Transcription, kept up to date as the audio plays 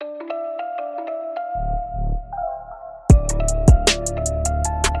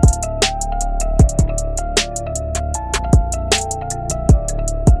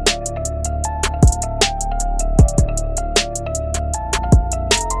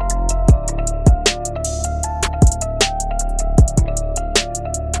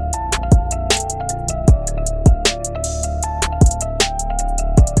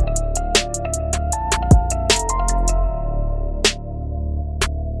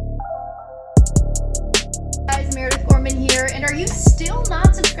guys, Meredith Gorman here, and are you still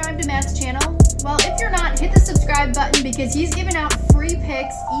not subscribed to Matt's channel? Well, if you're not, hit the subscribe button because he's giving out free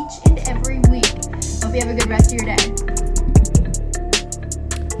picks each and every week. Hope you have a good rest of your day.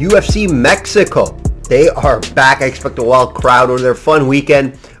 UFC Mexico, they are back. I expect a wild crowd over their fun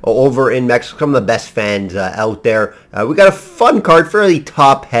weekend over in Mexico. Some of the best fans out there. We got a fun card, fairly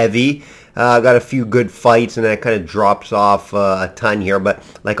top heavy. Got a few good fights, and then it kind of drops off a ton here. But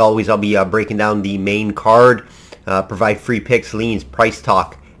like always, I'll be breaking down the main card, provide free picks, leans, price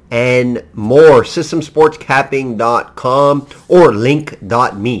talk, and more. Systemsportscapping.com or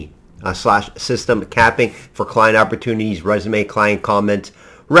link.me/systemcapping for client opportunities, resume, client comments,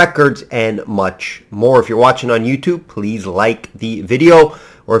 records, and much more. If you're watching on YouTube, please like the video.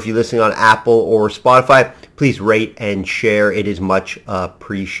 Or if you're listening on Apple or Spotify, please rate and share. It is much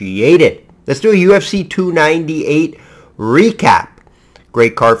appreciated. Let's do a UFC 298 recap.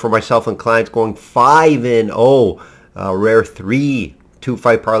 Great card for myself and clients, going 5-0. Rare 3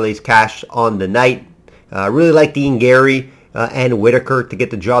 2-fight parlays cashed on the night. Really like Dean Gary and Whitaker to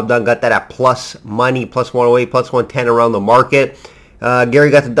get the job done. Got that at plus money, plus 108, plus 110 around the market. Gary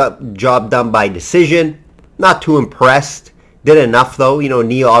got the job done by decision. Not too impressed. Did enough though. You know,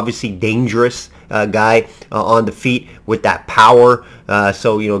 Neil obviously dangerous guy on the feet with that power.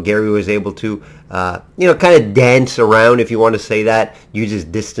 So, you know, Gary was able to, kind of dance around, if you want to say that. Use his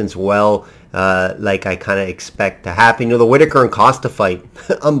distance well, like I kind of expect to happen. You know, the Whitaker and Costa fight,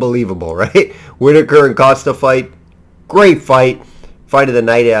 unbelievable, right? Whitaker and Costa fight, great fight. Fight of the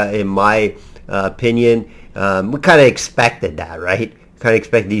night, in my opinion. We kind of expected that, right? Kind of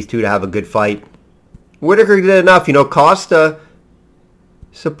expect these two to have a good fight. Whitaker did enough. You know, Costa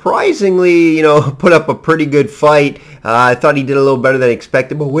surprisingly, put up a pretty good fight. I thought he did a little better than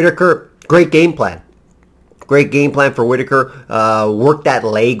expected, but Whitaker, great game plan. Great game plan for Whitaker. Worked that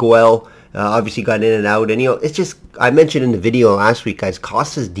leg well. Obviously got in and out. And, it's just, I mentioned in the video last week, guys,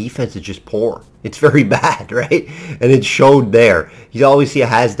 Costa's defense is just poor. It's very bad, right? And it showed there. He always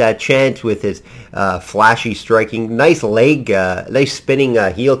has that chance with his flashy striking. Nice leg, nice spinning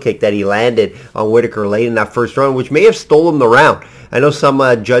heel kick that he landed on Whitaker late in that first round, which may have stolen the round. I know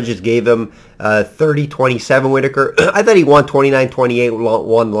some judges gave him 30-27 Whitaker. I thought he won 29-28,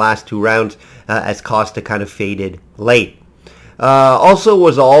 won the last two rounds as Costa kind of faded late. Also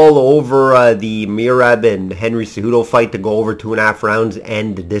was all over the Merab and Henry Cejudo fight to go over 2.5 rounds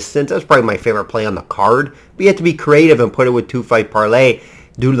and the distance. That's probably my favorite play on the card. But you have to be creative and put it with 2-fight parlay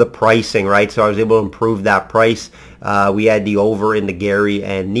due to the pricing, right? So I was able to improve that price. We had the over in the Gary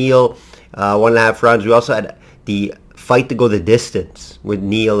and Neil 1.5 rounds. We also had the fight to go the distance with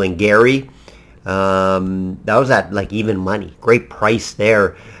Neil and Gary. That was at like even money. Great price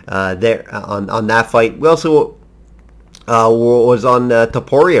there on that fight. We also was on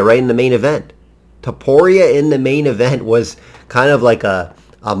Topuria right in the main event. Topuria in the main event was kind of like a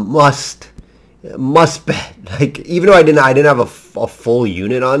must bet. Like, even though I didn't have a full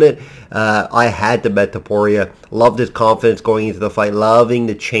unit on it, I had to bet Topuria. Loved his confidence going into the fight. Loving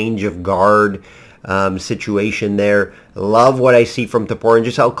the change of guard situation there. Love what I see from Topuria and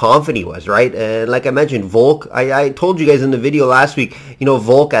just how confident he was, right? And like I mentioned, Volk, I told you guys in the video last week,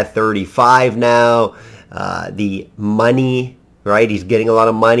 Volk at 35 now. The money, right? He's getting a lot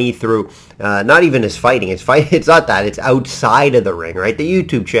of money through not even his fighting. It's not that. It's outside of the ring, right? The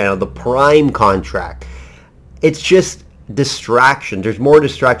YouTube channel, the Prime contract. It's just distraction. There's more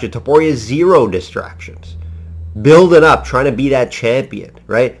distraction. Topuria, zero distractions. Building up, trying to be that champion,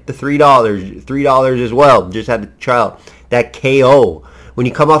 right? The $3 as well. Just had a trial. That KO. When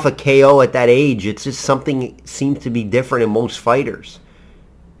you come off a KO at that age, it's just something seems to be different in most fighters.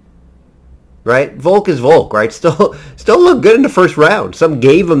 Right? Volk is Volk, right? Still looked good in the first round. Some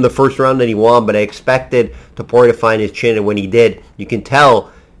gave him the first round that he won, but I expected Topuria to find his chin, and when he did, you can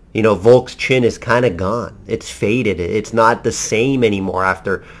tell, Volk's chin is kind of gone. It's faded. It's not the same anymore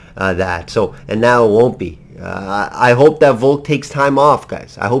after that. So, and now it won't be. I hope that Volk takes time off,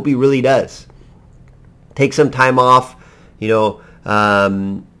 guys. I hope he really does. Take some time off,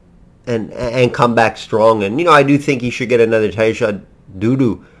 and come back strong. And, I do think he should get another title shot due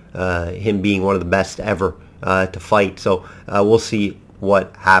to him being one of the best ever to fight. So we'll see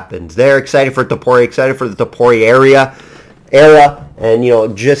what happens there. Excited for Topuria, excited for the Topuria era,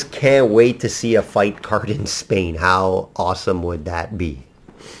 and just can't wait to see a fight card in Spain. How awesome would that be?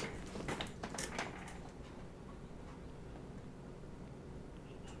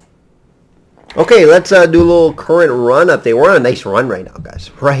 Okay, let's do a little current run update. We're on a nice run right now,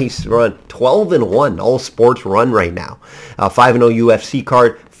 guys. Nice run. 12-1, all sports run right now. 5-0 UFC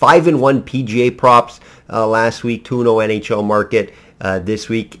card, 5-1 PGA props last week, 2-0 NHL market. this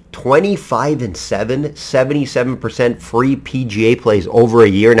week. 25-7, 77% free PGA plays over a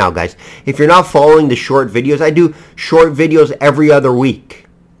year now, guys. If you're not following the short videos, I do short videos every other week.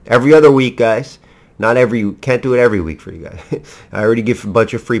 Every other week, guys. Can't do it every week for you guys. I already give a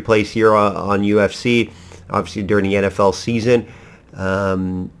bunch of free plays here on UFC, obviously during the NFL season.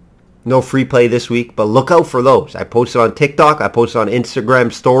 No free play this week, but look out for those. I posted on TikTok, I posted on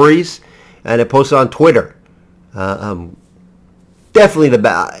Instagram stories, and I posted on Twitter. Definitely the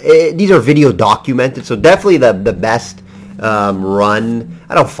best. These are video documented, so definitely the best run.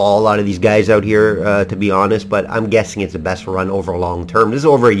 I don't follow a lot of these guys out here, to be honest, but I'm guessing it's the best run over a long term. This is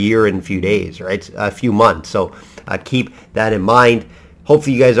over a year and a few days, right? A few months. So keep that in mind.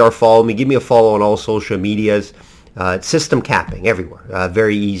 Hopefully you guys are following me. Give me a follow on all social medias. It's system capping everywhere.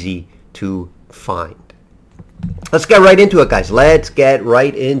 Very easy to find. Let's get right into it, guys. Let's get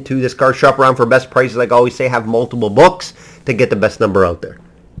right into this card. Shop around for best prices. Like I always say, have multiple books to get the best number out there.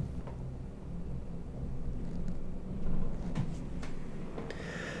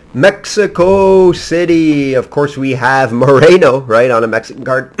 Mexico City. Of course, we have Moreno, right, on a Mexican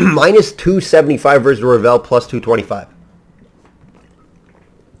card. Minus 275 versus Royval, plus 225.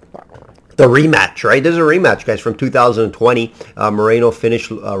 The rematch, right? This is a rematch, guys, from 2020. Moreno finished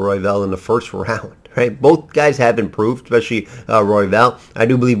Royval in the first round, right? Both guys have improved, especially Royval. I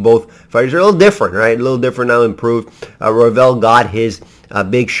do believe both fighters are a little different, right? A little different now, improved. Royval got his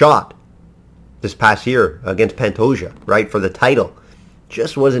big shot this past year against Pantoja, right, for the title.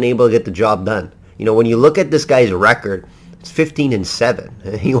 Just wasn't able to get the job done. You know, when you look at this guy's record, it's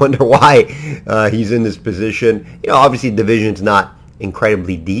 15-7. You wonder why he's in this position. You know, obviously the division's not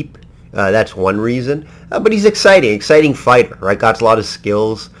incredibly deep. That's one reason. But he's exciting fighter, right? Got a lot of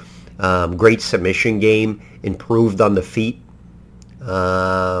skills. Great submission game. Improved on the feet.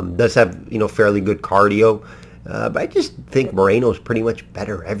 Does have, you know, fairly good cardio. But I just think Moreno's pretty much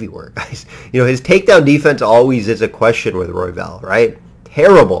better everywhere, guys. You know, his takedown defense always is a question with Royval, right?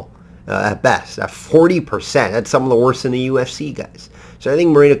 Terrible at best, at 40%. That's some of the worst in the UFC, guys. So I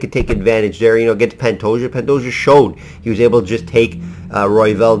think Moreno could take advantage there, you know, against Pantoja. Pantoja showed he was able to just take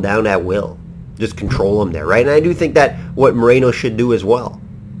Royval down at will. Just control him there, right? And I do think that what Moreno should do as well.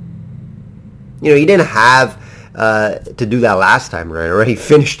 You know, he didn't have to do that last time around, right? He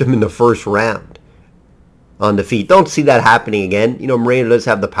finished him in the first round on the feet. Don't see that happening again. You know, Moreno does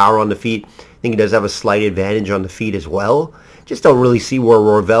have the power on the feet. I think he does have a slight advantage on the feet as well. Just don't really see where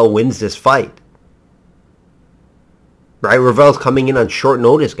Royval wins this fight. Right? Royval's coming in on short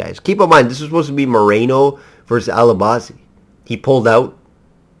notice, guys. Keep in mind, this is supposed to be Moreno versus Alabazi. He pulled out.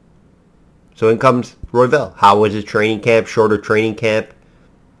 So in comes Royval. How was his training camp? Shorter training camp.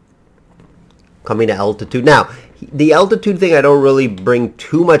 Coming to altitude. Now, the altitude thing I don't really bring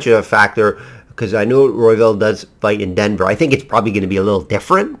too much of a factor because I know Royval does fight in Denver. I think it's probably going to be a little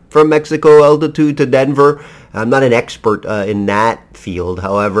different from Mexico altitude to Denver. I'm not an expert in that field.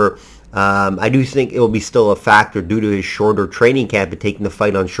 However, I do think it will be still a factor due to his shorter training camp and taking the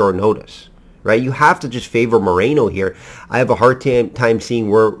fight on short notice. Right? You have to just favor Moreno here. I have a hard time seeing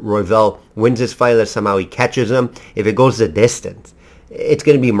where Royval wins this fight unless somehow he catches him. If it goes the distance, it's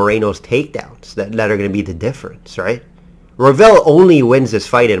going to be Moreno's takedowns that are going to be the difference, right? Royval only wins this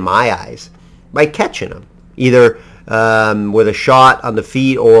fight in my eyes by catching him, either with a shot on the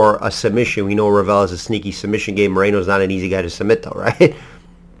feet or a submission. We know Royval has a sneaky submission game. Moreno's not an easy guy to submit, though, right?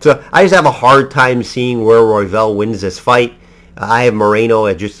 So I just have a hard time seeing where Royval wins this fight. I have Moreno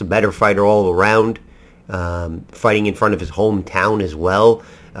as just a better fighter all around, fighting in front of his hometown as well.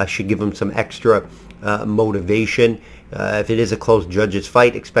 Should give him some extra motivation. If it is a close judges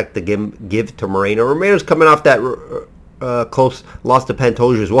fight, expect to give to Moreno. Moreno's coming off that close loss to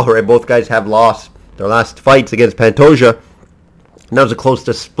Pantoja as well, right? Both guys have lost their last fights against Pantoja. And that was a close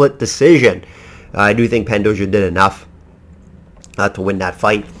to split decision. I do think Pantoja did enough to win that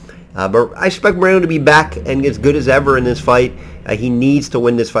fight. But I expect Moreno to be back and as good as ever in this fight. He needs to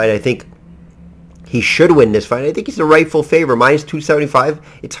win this fight. I think he should win this fight. I think he's the rightful favorite. Minus 275.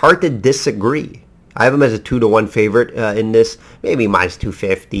 It's hard to disagree. I have him as a 2-1 favorite in this. Maybe minus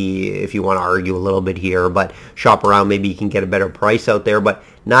 250 if you want to argue a little bit here. But shop around. Maybe you can get a better price out there. But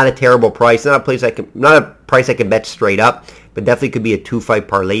not a terrible price. Not a price I can bet straight up. But definitely could be a 2-fight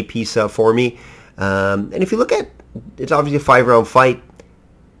parlay piece for me. And if you look at, it's obviously a 5-round fight.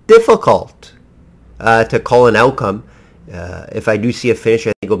 Difficult to call an outcome. If I do see a finish,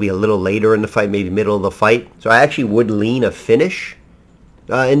 I think it'll be a little later in the fight, maybe middle of the fight. So I actually would lean a finish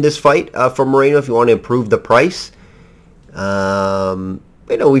in this fight for Moreno if you want to improve the price. You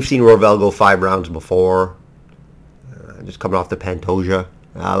know, we've seen Royval go 5 rounds before. Just coming off the Pantoja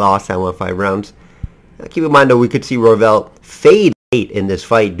loss, I went 5 rounds. Keep in mind, though, we could see Royval fade in this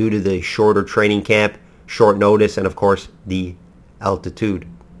fight due to the shorter training camp, short notice, and of course the altitude.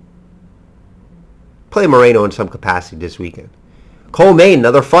 Play Moreno in some capacity this weekend. Co-main,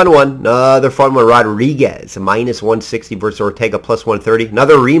 another fun one. Rodriguez, minus 160 versus Ortega, plus 130.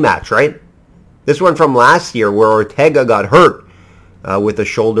 Another rematch, right? This one from last year where Ortega got hurt with a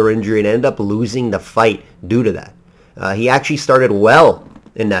shoulder injury and ended up losing the fight due to that. He actually started well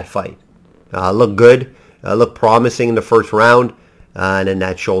in that fight. Looked good, looked promising in the first round. And then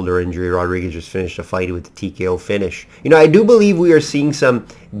that shoulder injury, Rodriguez just finished the fight with the TKO finish. I do believe we are seeing some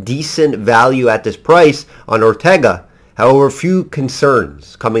decent value at this price on Ortega. However, few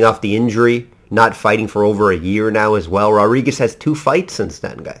concerns coming off the injury, not fighting for over a year now as well. Rodriguez has 2 fights since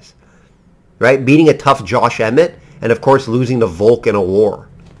then, guys. Right? Beating a tough Josh Emmett, and of course losing to Volk in a war.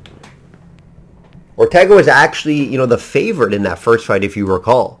 Ortega was actually, the favorite in that first fight, if you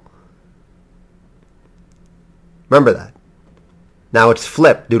recall. Remember that. Now it's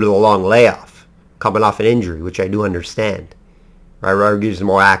flipped due to the long layoff, coming off an injury, which I do understand. Right? Rodriguez is a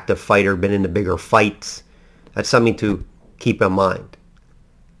more active fighter, been in the bigger fights. That's something to keep in mind.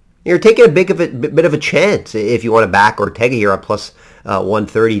 You're taking a bit of a chance if you want to back Ortega here at plus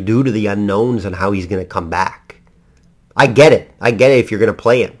 130 due to the unknowns on how he's going to come back. I get it if you're going to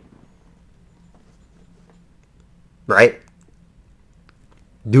play him. Right?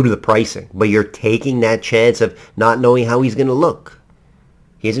 Due to the pricing. But you're taking that chance of not knowing how he's going to look.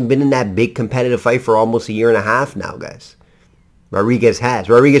 He hasn't been in that big competitive fight for almost a year and a half now, guys. Rodriguez has.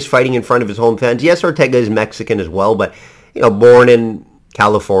 Rodriguez fighting in front of his home fans. Yes, Ortega is Mexican as well, but, born in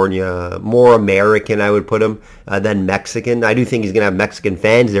California, more American, I would put him, than Mexican. I do think he's going to have Mexican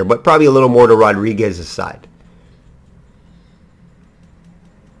fans there, but probably a little more to Rodriguez's side.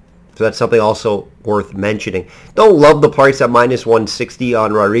 So that's something also worth mentioning. Don't love the price at minus 160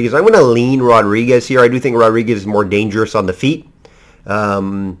 on Rodriguez. I'm going to lean Rodriguez here. I do think Rodriguez is more dangerous on the feet.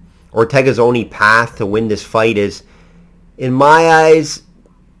 Ortega's only path to win this fight is, in my eyes,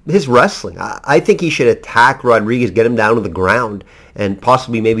 his wrestling. I think he should attack Rodriguez, get him down to the ground, and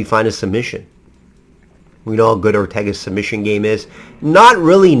possibly maybe find a submission. We know how good Ortega's submission game is. Not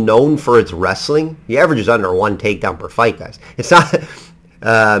really known for its wrestling. He averages under 1 takedown per fight, guys. It's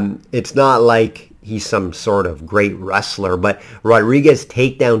not like he's some sort of great wrestler, but Rodriguez's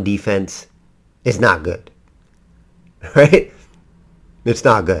takedown defense is not good. Right? It's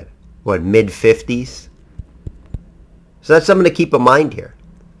not good. What, mid-50s? So that's something to keep in mind here.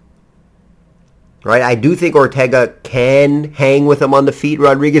 Right? I do think Ortega can hang with him on the feet,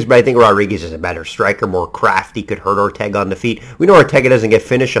 Rodriguez, but I think Rodriguez is a better striker, more crafty, could hurt Ortega on the feet. We know Ortega doesn't get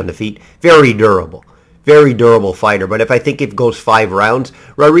finished on the feet. Very durable. Very durable fighter. But if it goes 5 rounds,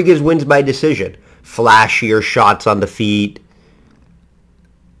 Rodriguez wins by decision. Flashier shots on the feet.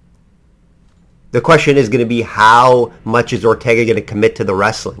 The question is going to be, how much is Ortega going to commit to the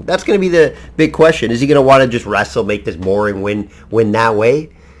wrestling? That's going to be the big question. Is he going to want to just wrestle, make this boring, win that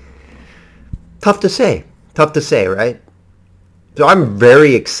way? Tough to say, right? So I'm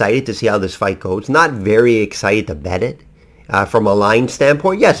very excited to see how this fight goes. Not very excited to bet it. From a line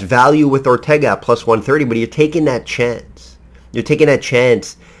standpoint, yes, value with Ortega at plus 130, but you're taking that chance. You're taking that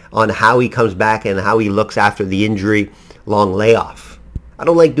chance on how he comes back and how he looks after the injury, long layoff. I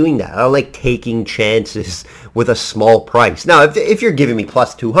don't like doing that. I don't like taking chances with a small price. Now, if you're giving me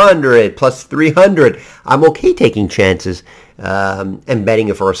plus 200, plus 300, I'm okay taking chances and betting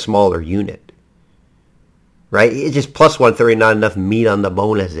it for a smaller unit. Right? It's just plus 130, not enough meat on the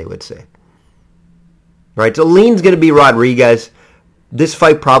bone, as they would say. Right? So lean's going to be Rodriguez. This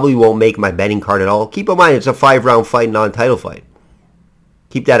fight probably won't make my betting card at all. Keep in mind, it's a 5-round fight, non-title fight.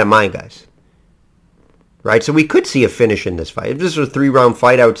 Keep that in mind, guys. Right, so we could see a finish in this fight. If this was a 3-round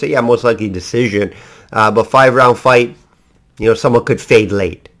fight, I would say, yeah, most likely decision. But 5-round fight, someone could fade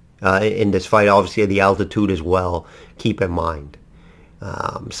late in this fight. Obviously, the altitude as well. Keep in mind.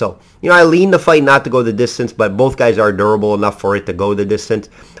 I lean the fight not to go the distance, but both guys are durable enough for it to go the distance.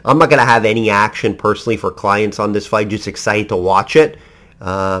 I'm not going to have any action personally for clients on this fight. Just excited to watch it.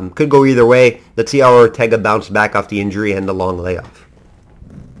 Could go either way. Let's see how Ortega bounced back off the injury and the long layoff.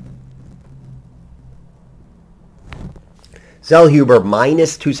 Zellhuber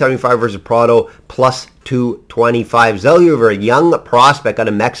minus 275 versus Prado plus 225. Zellhuber, a young prospect out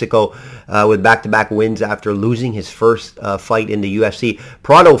of Mexico with back-to-back wins after losing his first fight in the UFC.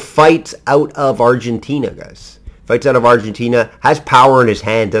 Prado fights out of Argentina, guys. Fights out of Argentina. Has power in his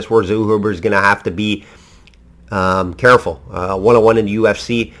hand. That's where Zellhuber is going to have to be careful. One-on-one in the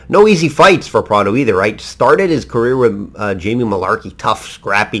UFC. No easy fights for Prado either, right? Started his career with Jamie Malarkey. Tough,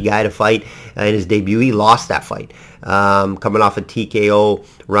 scrappy guy to fight. In his debut, he lost that fight. Coming off a TKO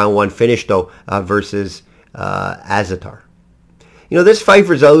round 1 finish, though, versus Azatar. this fight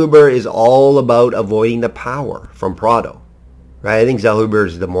for Zellhuber is all about avoiding the power from Prado, right? I think Zellhuber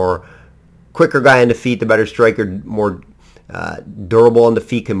is the more quicker guy on the feet, the better striker, more durable on the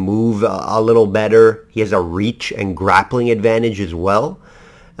feet, can move a little better. He has a reach and grappling advantage as well.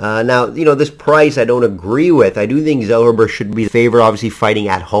 Now, this price I don't agree with. I do think Zellhuber should be the favorite, obviously fighting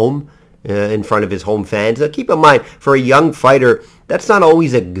at home in front of his home fans. Now, keep in mind, for a young fighter, that's not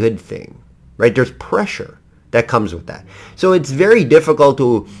always a good thing, right? There's pressure that comes with that. So it's very difficult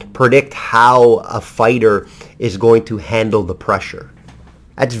to predict how a fighter is going to handle the pressure.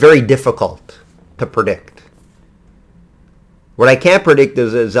 That's very difficult to predict. What I can't predict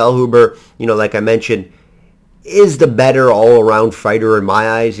is that Zellhuber, like I mentioned, is the better all-around fighter in my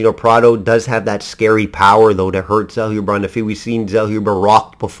eyes. Prado does have that scary power, though, to hurt Zellhuber on the feet. We've seen Zellhuber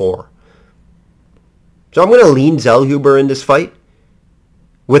rocked before. So I'm going to lean Zellhuber in this fight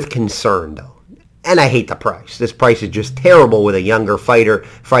with concern, though. And I hate the price. This price is just terrible with a younger fighter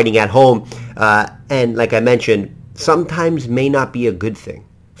fighting at home. And like I mentioned, sometimes may not be a good thing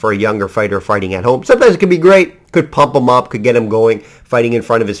for a younger fighter fighting at home. Sometimes it could be great. Could pump him up, could get him going, fighting in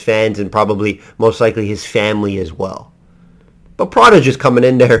front of his fans and probably, most likely, his family as well. But Prado's just coming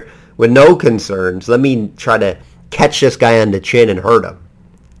in there with no concerns. Let me try to catch this guy on the chin and hurt him.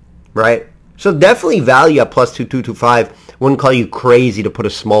 Right? So definitely value at plus 2,225. Wouldn't call you crazy to put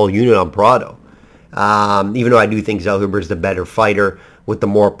a small unit on Prado. Even though I do think Zellhuber is the better fighter with the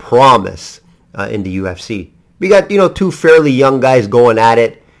more promise in the UFC. We got, two fairly young guys going at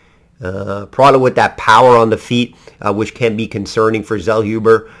it. Prado with that power on the feet, which can be concerning for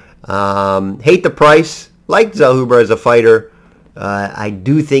Zellhuber. Hate the price. Like Zellhuber as a fighter. I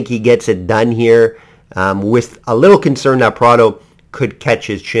do think he gets it done here with a little concern that Prado could catch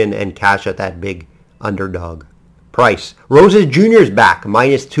his chin and cash at that big underdog price. Roses Jr. is back,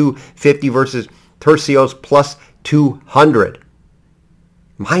 minus 250 versus Tercios plus 200.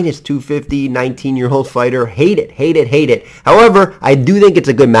 Minus 250, 19-year-old fighter. Hate it. However, I do think it's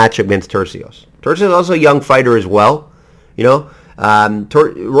a good matchup against Tercios. Tercios is also a young fighter as well.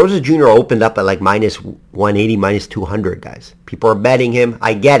 Roses Jr. opened up at like minus 180, minus 200, guys. People are betting him.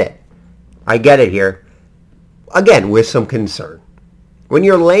 I get it here. Again, with some concern. When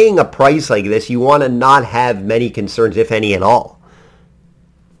you're laying a price like this, you want to not have many concerns, if any at all.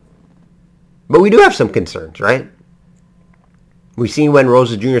 But we do have some concerns, right? We've seen when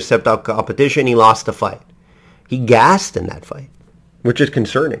Roses Jr. stepped out competition, he lost the fight. He gassed in that fight, which is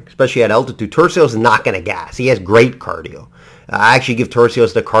concerning, especially at altitude. Tercios is not going to gas. He has great cardio. I actually give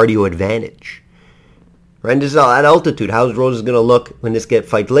Tercios the cardio advantage. Right? And this is at altitude. How's Roses going to look when this get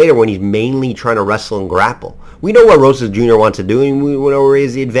fight later when he's mainly trying to wrestle and grapple? We know what Roses Jr. wants to do, and we know where he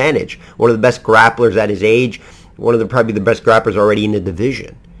has the advantage. One of the best grapplers at his age. One of probably the best grapplers already in the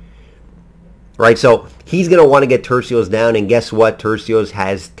division. Right, so he's going to want to get Tercios down, and guess what? Tercios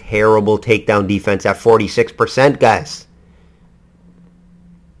has terrible takedown defense at 46%, guys.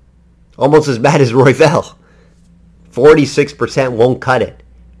 Almost as bad as Royval. 46% won't cut it.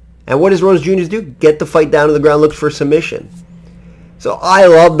 And what does Rose Jr. do? Get the fight down to the ground, looks for submission. So I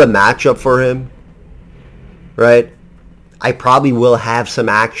love the matchup for him. Right? I probably will have some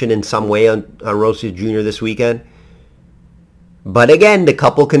action in some way on Rose Jr. this weekend. But again, the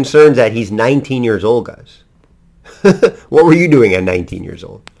couple concerns that he's 19 years old, guys. What were you doing at 19 years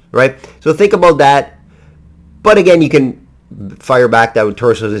old? Right? So think about that. But again, you can fire back that with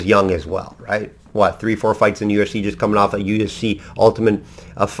Tercios is young as well, right? 3-4 fights in the UFC, just coming off a UFC Ultimate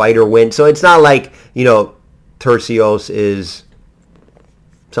Fighter win. So it's not like, Tercios is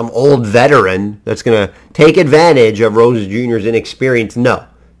some old veteran that's going to take advantage of Roses Jr.'s inexperience. No.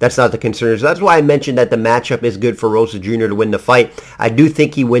 That's not the concern. So that's why I mentioned that the matchup is good for Roses Jr. to win the fight. I do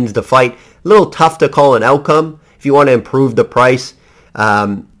think he wins the fight. A little tough to call an outcome. If you want to improve the price,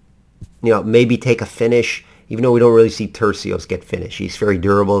 maybe take a finish. Even though we don't really see Tercios get finished. He's very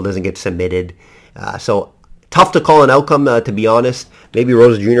durable, doesn't get submitted. So tough to call an outcome, to be honest. Maybe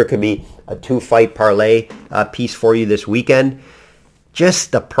Roses Jr. could be a 2-fight parlay piece for you this weekend.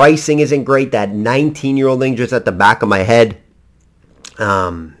 Just the pricing isn't great. That 19-year-old thing just at the back of my head.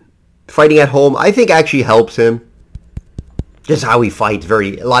 Fighting at home, I think actually helps him. Just how he fights,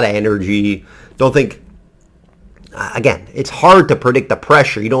 a lot of energy. Don't think, again, it's hard to predict the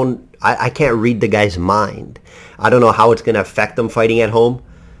pressure. I can't read the guy's mind. I don't know how it's going to affect him fighting at home.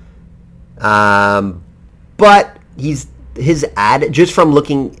 But just from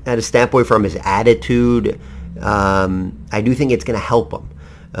looking at a standpoint from his attitude, I do think it's going to help him.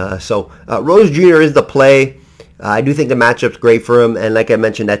 So Rose Jr. is the play. I do think the matchup's great for him, and like I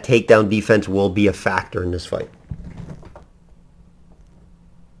mentioned, that takedown defense will be a factor in this fight.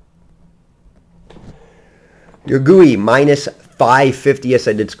 Your Gui, minus 550. Yes,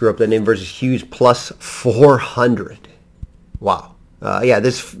 I did screw up the name. Versus Hughes plus 400. Wow. Yeah,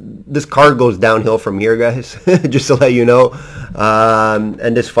 this card goes downhill from here, guys. Just to let you know.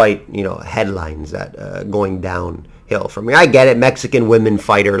 And this fight, headlines that going downhill from here. I get it. Mexican women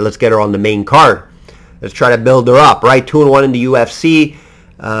fighter. Let's get her on the main card. Let's try to build her up, right? 2-1 in the UFC.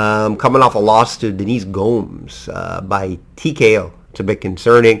 Coming off a loss to Denise Gomes by TKO. It's a bit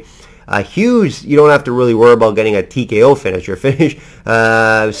concerning. Hughes, you don't have to really worry about getting a TKO finish.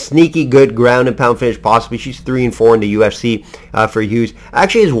 Sneaky good ground and pound finish, possibly. She's 3-4 in the UFC for Hughes.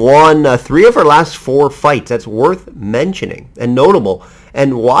 Actually has won 3 of her last 4 fights. That's worth mentioning and notable.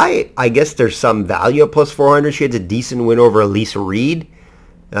 And why? I guess there's some value at plus 400. She had a decent win over Elise Reed.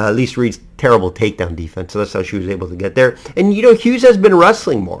 Elise Reed's terrible takedown defense, so that's how she was able to get there. And, Hughes has been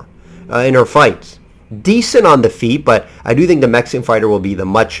wrestling more in her fights. Decent on the feet, but I do think the Mexican fighter will be the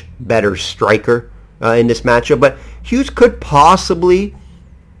much better striker in this matchup. But Hughes could possibly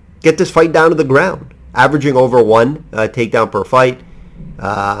get this fight down to the ground, averaging over 1 takedown per fight.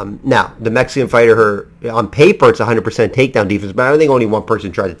 Now, the Mexican fighter, on paper, it's 100% takedown defense, but I don't think only one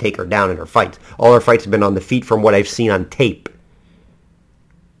person tried to take her down in her fights. All her fights have been on the feet from what I've seen on tape.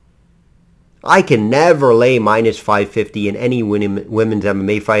 I can never lay minus 550 in any women's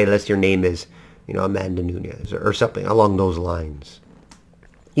MMA fight unless your name is Amanda Nunes or something along those lines.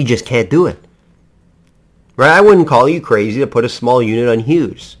 You just can't do it. Right? I wouldn't call you crazy to put a small unit on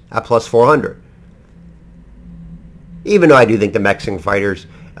Hughes at plus 400. Even though I do think the Mexican fighters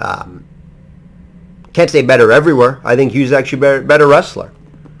can't say better everywhere. I think Hughes is actually a better wrestler.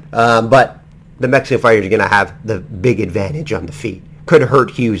 But the Mexican fighter is going to have the big advantage on the feet. Could hurt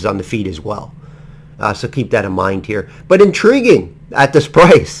Hughes on the feet as well. So keep that in mind here. But intriguing at this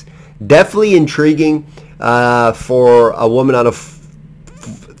price. Definitely intriguing for a woman on a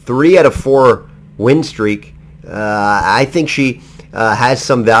 3 out of 4 win streak. I think she has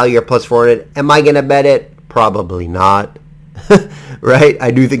some value at plus 400. Am I going to bet it? Probably not. Right?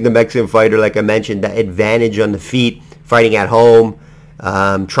 I do think the Mexican fighter, like I mentioned, that advantage on the feet, fighting at home,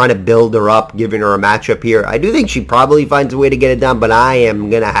 trying to build her up, giving her a matchup here. I do think she probably finds a way to get it done, but I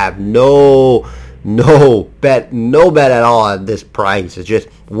am going to have no bet at all at this price. It's just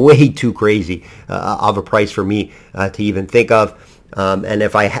way too crazy of a price for me to even think of. And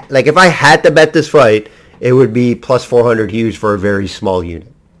if I had to bet this fight, it would be plus 400 Hughes for a very small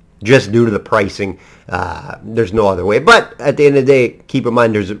unit, just due to the pricing. There's no other way. But at the end of the day, keep in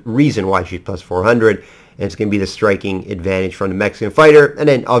mind there's a reason why she's plus 400, and it's going to be the striking advantage from the Mexican fighter. And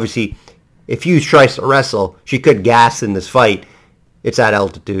then obviously, if Hughes tries to wrestle, she could gas in this fight. It's at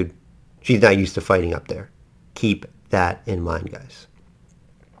altitude. She's not used to fighting up there. Keep that in mind, guys.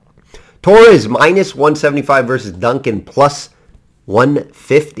 Torres minus 175 versus Duncan plus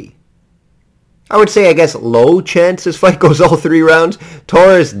 150. I would say, I guess, low chance this fight goes all 3 rounds.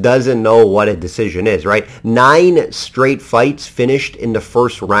 Torres doesn't know what a decision is, right? 9 straight fights finished in the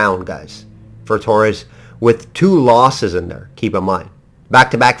first round, guys, for Torres, with 2 losses in there, keep in mind.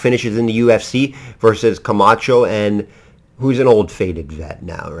 Back-to-back finishes in the UFC versus Camacho and who's an old faded vet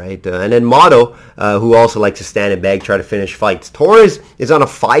now, right? And then Motto, who also likes to stand and bag, try to finish fights. Torres is on a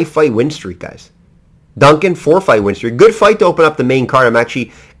 5-fight win streak, guys. Duncan, 4-fight win streak. Good fight to open up the main card. I'm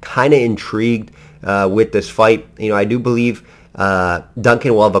actually kind of intrigued with this fight. I do believe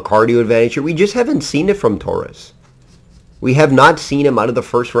Duncan will have a cardio advantage here. We just haven't seen it from Torres. We have not seen him out of the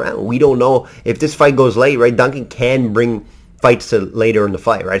first round. We don't know if this fight goes late, right? Duncan can bring fights to later in the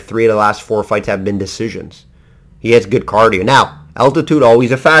fight, right? 3 of the last 4 fights have been decisions. He has good cardio. Now, altitude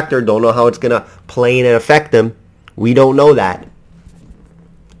always a factor. Don't know how it's going to play and affect him. We don't know that.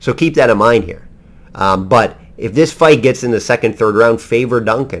 So keep that in mind here. But if this fight gets in the second, third round, favor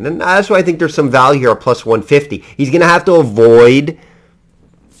Duncan. And that's why I think there's some value here at plus 150. He's going to have to avoid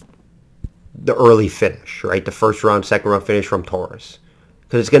the early finish, right? The first round, second round finish from Torres.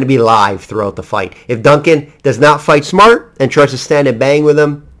 Because it's going to be live throughout the fight. If Duncan does not fight smart and tries to stand and bang with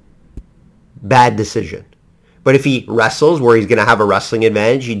him, bad decision. But if he wrestles, where he's going to have a wrestling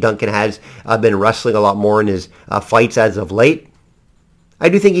advantage, Duncan has been wrestling a lot more in his fights as of late. I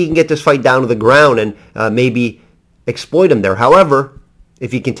do think he can get this fight down to the ground and maybe exploit him there. However,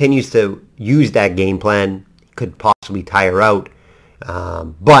 if he continues to use that game plan, he could possibly tire out.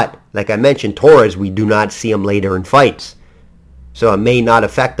 But, like I mentioned, Torres, we do not see him later in fights. So it may not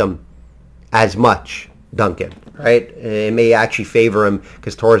affect him as much, Duncan. Right? It may actually favor him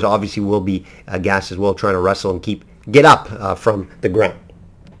because Torres obviously will be gassed as well, trying to wrestle and get up from the ground.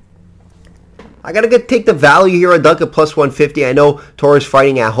 I got to take the value here on Duncan plus 150. I know Torres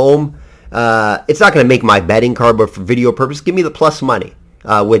fighting at home. It's not going to make my betting card, but for video purpose, give me the plus money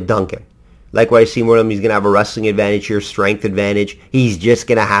with Duncan. Like what I see with him, he's going to have a wrestling advantage here, strength advantage. He's just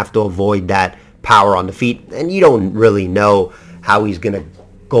going to have to avoid that power on the feet. And you don't really know how he's going to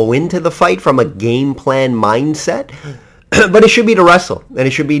go into the fight from a game plan mindset. But it should be to wrestle, and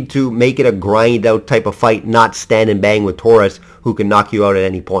it should be to make it a grind out type of fight, not stand and bang with Torres, who can knock you out at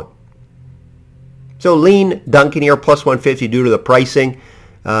any point. So lean Duncan here, plus 150 due to the pricing.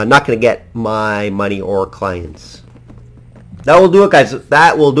 Not going to get my money or clients. That will do it, guys.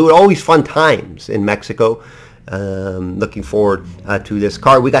 That will do it. Always fun times in Mexico. Looking forward to this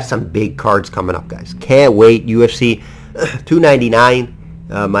card. We got some big cards coming up, guys. Can't wait. UFC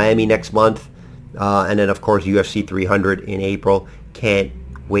 299, Miami next month. And then, of course, UFC 300 in April. Can't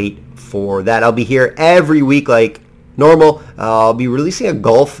wait for that. I'll be here every week like normal. I'll be releasing a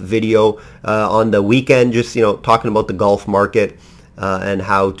golf video on the weekend, just, talking about the golf market and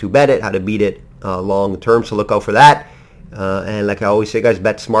how to bet it, how to beat it long term. So look out for that. And like I always say, guys,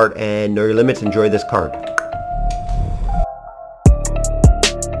 bet smart and know your limits. Enjoy this card.